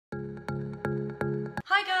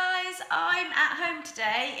Hi guys, I'm at home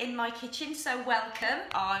today in my kitchen, so welcome.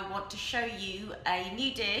 I want to show you a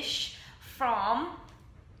new dish from,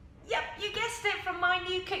 yep, you guessed it, from my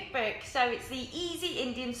new cookbook. So it's the Easy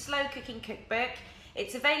Indian Slow Cooking Cookbook.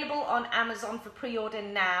 It's available on Amazon for pre-order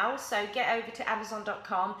now, so get over to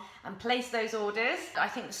amazon.com and place those orders. I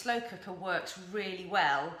think the slow cooker works really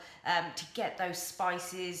well to get those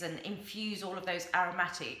spices and infuse all of those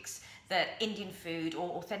aromatics that Indian food or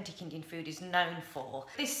authentic Indian food is known for.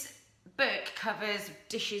 This book covers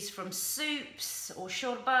dishes from soups or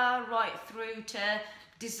shorba right through to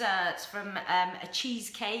desserts, from a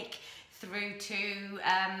cheesecake through to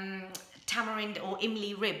tamarind or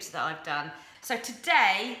imli ribs that I've done. So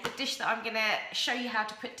today, the dish that I'm gonna show you how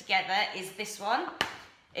to put together is this one.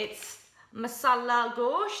 It's masala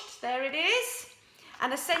gosht, there it is.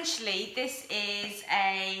 And essentially, this is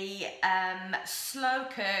a slow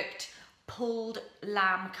cooked pulled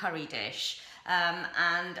lamb curry dish.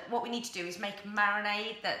 And what we need to do is make a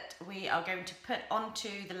marinade that we are going to put onto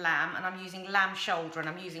the lamb, and I'm using lamb shoulder, and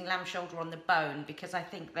I'm using lamb shoulder on the bone because I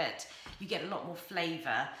think that you get a lot more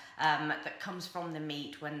flavour that comes from the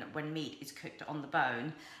meat when meat is cooked on the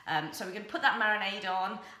bone. So we're going to put that marinade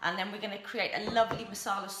on, and then we're going to create a lovely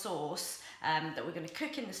masala sauce that we're going to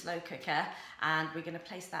cook in the slow cooker, and we're going to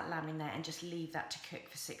place that lamb in there and just leave that to cook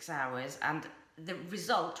for 6 hours. And the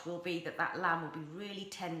result will be that that lamb will be really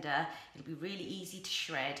tender, it'll be really easy to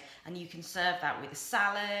shred, and you can serve that with a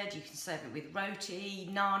salad, you can serve it with roti,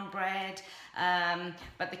 naan bread,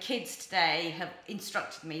 but the kids today have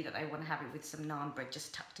instructed me that they want to have it with some naan bread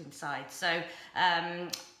just tucked inside, so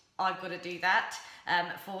I've got to do that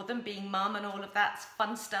for them, being mum and all of that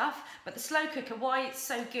fun stuff. But the slow cooker, why it's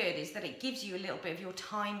so good is that it gives you a little bit of your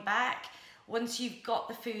time back. Once you've got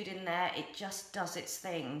the food in there, it just does its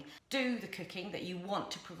thing. Do the cooking that you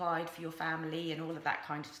want to provide for your family and all of that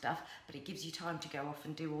kind of stuff, but it gives you time to go off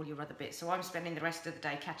and do all your other bits. So I'm spending the rest of the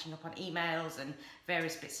day catching up on emails and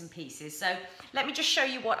various bits and pieces. So let me just show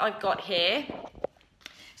you what I've got here.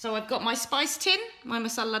 So I've got my spice tin, my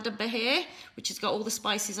masala dabba here, which has got all the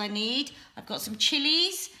spices I need. I've got some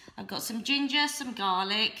chilies, I've got some ginger, some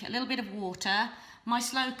garlic, a little bit of water, my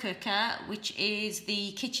slow cooker, which is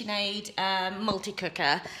the KitchenAid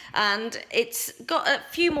multi-cooker, and it's got a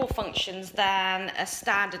few more functions than a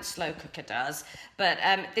standard slow cooker does, but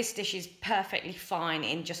this dish is perfectly fine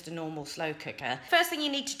in just a normal slow cooker. First thing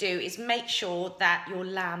you need to do is make sure that your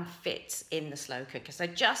lamb fits in the slow cooker. So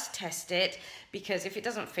just test it, because if it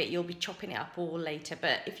doesn't fit, you'll be chopping it up all later.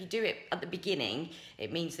 But if you do it at the beginning,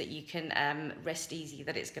 it means that you can rest easy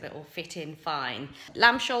that it's going to all fit in fine.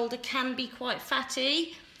 Lamb shoulder can be quite fatty,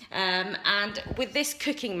 and with this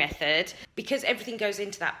cooking method, because everything goes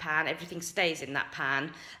into that pan, everything stays in that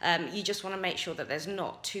pan, you just want to make sure that there's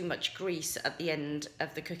not too much grease at the end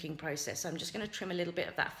of the cooking process. So I'm just going to trim a little bit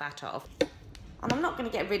of that fat off. And I'm not going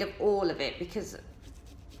to get rid of all of it because,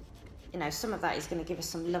 you know, some of that is going to give us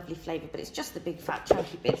some lovely flavour, but it's just the big fat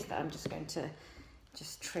chunky bits that I'm just going to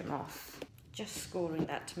trim off. Just scoring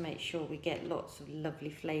that to make sure we get lots of lovely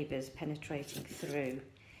flavours penetrating through.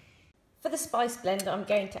 For the spice blend, I'm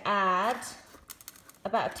going to add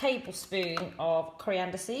about a tablespoon of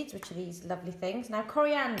coriander seeds, which are these lovely things. Now,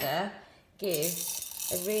 coriander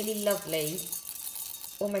gives a really lovely,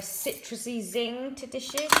 almost citrusy zing to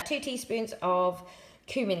dishes. 2 teaspoons of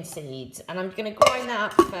cumin seeds, and I'm going to grind that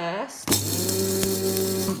up first.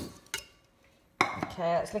 Okay,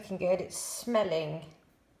 that's looking good. It's smelling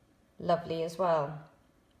lovely as well.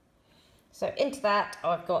 So into that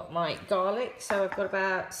I've got my garlic, so I've got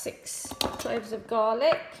about 6 cloves of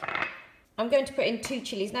garlic. I'm going to put in 2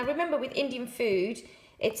 chilies. Now remember, with Indian food,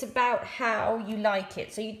 it's about how you like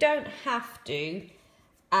it, so you don't have to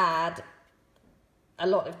add a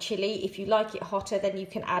lot of chili. If you like it hotter, then you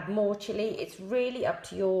can add more chili. It's really up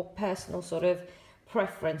to your personal sort of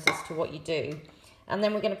preference as to what you do. And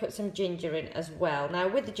then we're going to put some ginger in as well. Now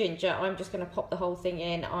with the ginger, I'm just going to pop the whole thing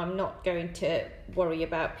in. I'm not going to worry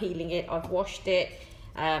about peeling it. I've washed it.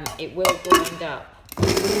 It will grind up.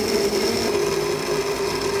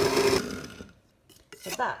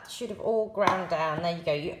 So that should have all ground down. There you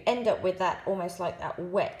go. You end up with that almost like that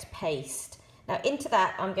wet paste. Now into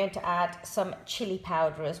that, I'm going to add some chili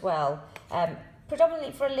powder as well,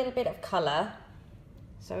 predominantly for a little bit of colour.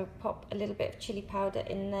 So pop a little bit of chili powder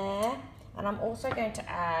in there. And I'm also going to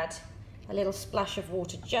add a little splash of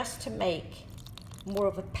water just to make more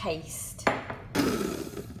of a paste. There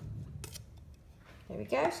we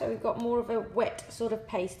go. So we've got more of a wet sort of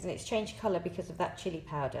paste, and it's changed colour because of that chili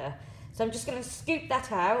powder. So I'm just going to scoop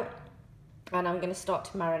that out, and I'm going to start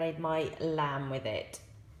to marinate my lamb with it.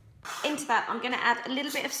 Into that, I'm going to add a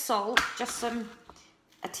little bit of salt, just some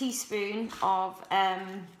a teaspoon of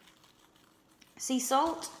sea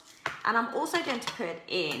salt, and I'm also going to put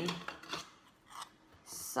in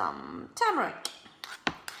some turmeric.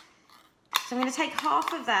 So I'm going to take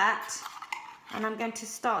half of that and I'm going to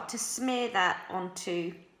start to smear that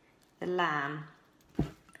onto the lamb and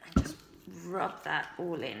just rub that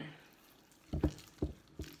all in.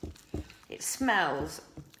 It smells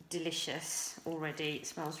delicious already. It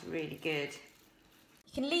smells really good.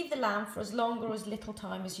 You can leave the lamb for as long or as little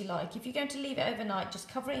time as you like. If you're going to leave it overnight, just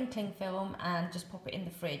cover it in cling film and just pop it in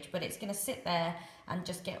the fridge. But it's going to sit there and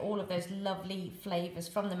just get all of those lovely flavours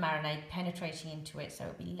from the marinade penetrating into it. So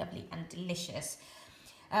it'll be lovely and delicious.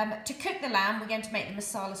 To cook the lamb, we're going to make the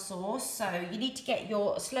masala sauce. So you need to get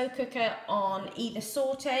your slow cooker on either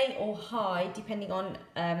saute or high, depending on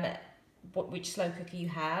which slow cooker you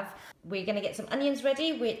have. We're going to get some onions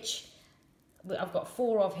ready, which I've got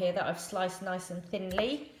 4 of here that I've sliced nice and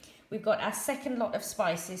thinly. We've got our second lot of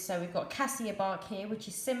spices. So we've got cassia bark here, which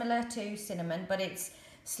is similar to cinnamon, but it's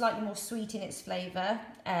slightly more sweet in its flavour.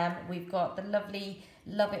 We've got the lovely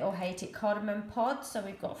love it or hate it cardamom pods. So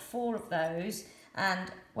we've got 4 of those.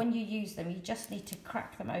 And when you use them, you just need to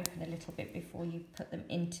crack them open a little bit before you put them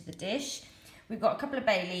into the dish. We've got a couple of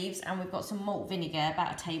bay leaves and we've got some malt vinegar,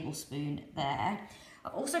 about a tablespoon there.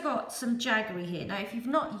 I've also got some jaggery here. Now, if you've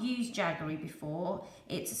not used jaggery before,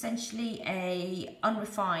 it's essentially a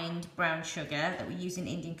unrefined brown sugar that we use in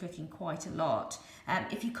Indian cooking quite a lot.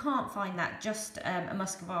 If you can't find that, just a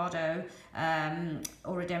muscovado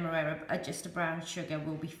or a demerara, just a brown sugar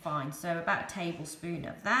will be fine. So about a tablespoon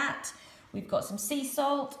of that. We've got some sea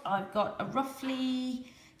salt. I've got a roughly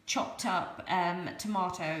chopped up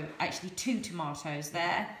tomato, actually 2 tomatoes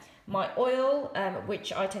there. My oil,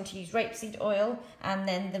 which I tend to use rapeseed oil, and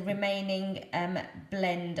then the remaining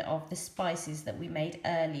blend of the spices that we made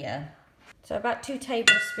earlier. So about 2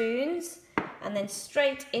 tablespoons, and then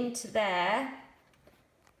straight into there,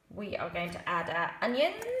 we are going to add our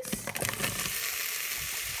onions.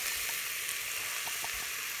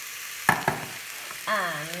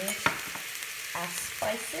 And our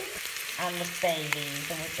spices and the bay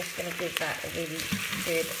leaves, and we're just going to give that a really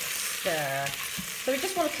good stir. So we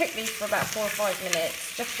just want to cook these for about 4 or 5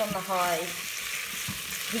 minutes, just on the high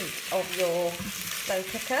heat of your slow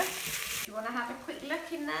cooker. You want to have a quick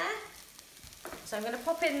look in there. So I'm going to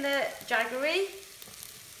pop in the jaggery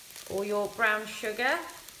or your brown sugar.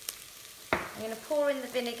 I'm going to pour in the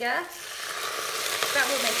vinegar. That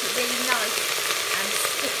will make it really nice and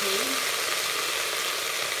sticky.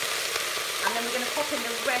 And then we're going to pop in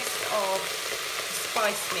the rest of the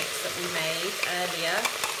spice mix that we made earlier.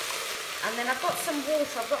 And then I've got some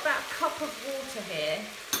water. I've got about a cup of water here.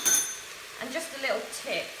 And just a little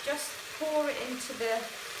tip, just pour it into the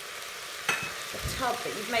tub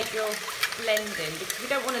that you've made your blend in, because we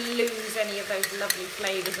don't want to lose any of those lovely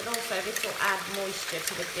flavours, and also this will add moisture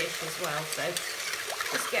to the dish as well. So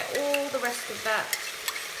just get all the rest of that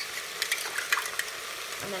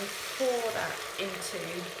and then pour that into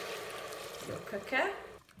your cooker.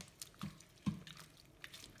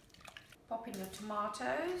 Pop in your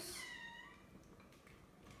tomatoes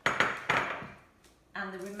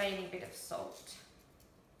and the remaining bit of salt.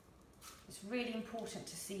 It's really important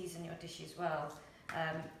to season your dish as well.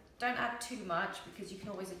 Don't add too much because you can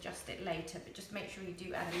always adjust it later, but just make sure you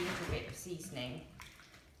do add a little bit of seasoning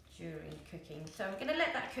during cooking. So I'm going to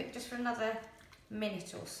let that cook just for another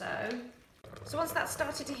minute or so. So once that's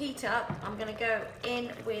started to heat up, I'm going to go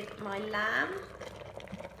in with my lamb.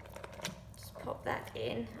 Just pop that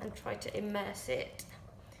in and try to immerse it.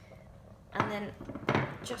 And then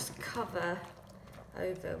just cover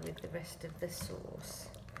over with the rest of the sauce.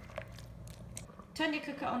 Turn your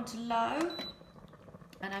cooker on to low,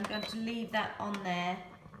 and I'm going to leave that on there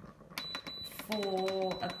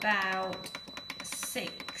for about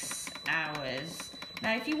 6 hours.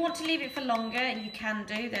 Now, if you want to leave it for longer, you can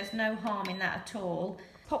do. There's no harm in that at all.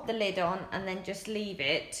 Pop the lid on and then just leave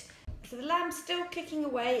it. So the lamb's still cooking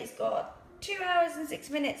away. It's got 2 hours and 6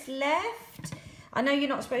 minutes left. I know you're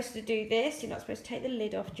not supposed to do this. You're not supposed to take the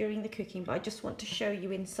lid off during the cooking, but I just want to show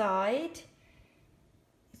you inside.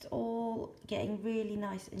 It's all getting really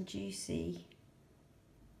nice and juicy.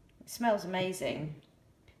 It smells amazing.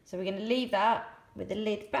 So we're going to leave that with the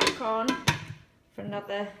lid back on for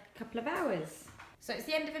another couple of hours. So it's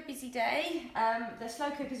the end of a busy day. The slow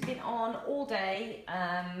cooker's been on all day,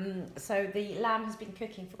 so the lamb has been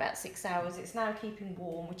cooking for about 6 hours. It's now keeping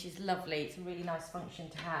warm, which is lovely. It's a really nice function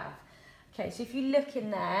to have. Okay, so if you look in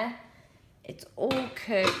there, it's all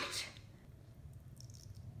cooked.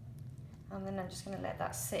 And then I'm just going to let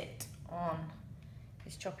that sit on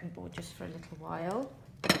this chopping board just for a little while.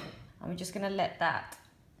 And we're just going to let that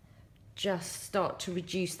just start to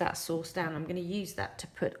reduce that sauce down. I'm going to use that to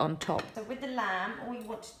put on top. So with the lamb, all you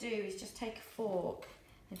want to do is just take a fork.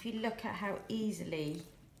 If you look at how easily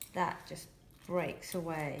that just breaks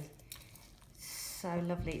away. So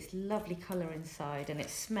lovely. It's lovely colour inside and it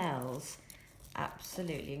smells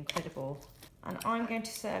absolutely incredible. And I'm going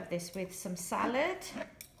to serve this with some salad,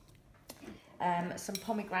 some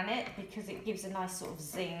pomegranate because it gives a nice sort of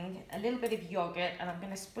zing, a little bit of yogurt, and I'm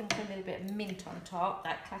going to sprinkle a little bit of mint on top.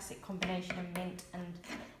 That classic combination of mint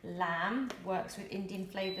and lamb works with Indian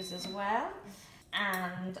flavours as well.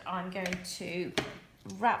 And I'm going to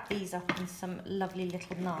wrap these up in some lovely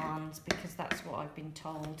little naans because that's what I've been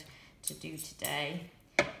told to do today.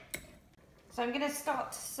 So I'm going to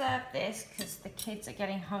start to serve this because the kids are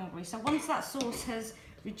getting hungry. So once that sauce has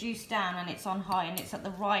reduced down and it's on high and it's at the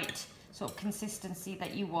right sort of consistency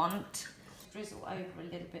that you want, drizzle over a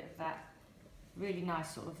little bit of that really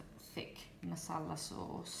nice sort of thick masala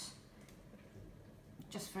sauce,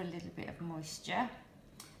 just for a little bit of moisture.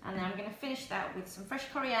 And then I'm going to finish that with some fresh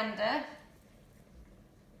coriander,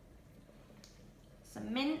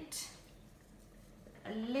 some mint,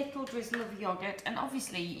 a little drizzle of yogurt, and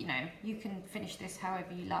obviously, you know, you can finish this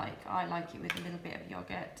however you like. I like it with a little bit of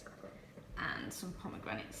yogurt and some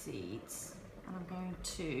pomegranate seeds. And I'm going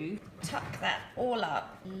to tuck that all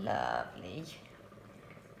up. Lovely.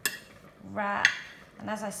 Wrap. And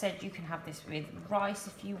as I said, you can have this with rice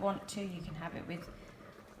if you want to. You can have it with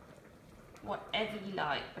whatever you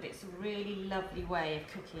like, but it's a really lovely way of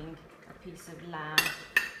cooking a piece of lamb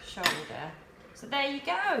shoulder. So there you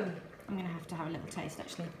go. I'm going to have a little taste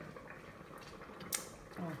actually.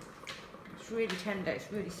 Oh, it's really tender,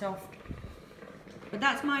 it's really soft. But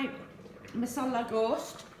that's my masala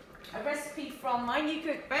ghost, a recipe from my new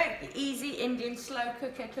cookbook, the Easy Indian Slow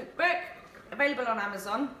Cooker Cookbook, available on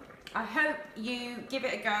Amazon. I hope you give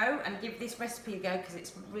it a go and give this recipe a go because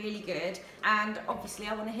it's really good. And obviously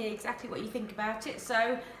I want to hear exactly what you think about it.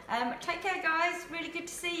 So take care guys, really good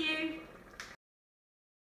to see you.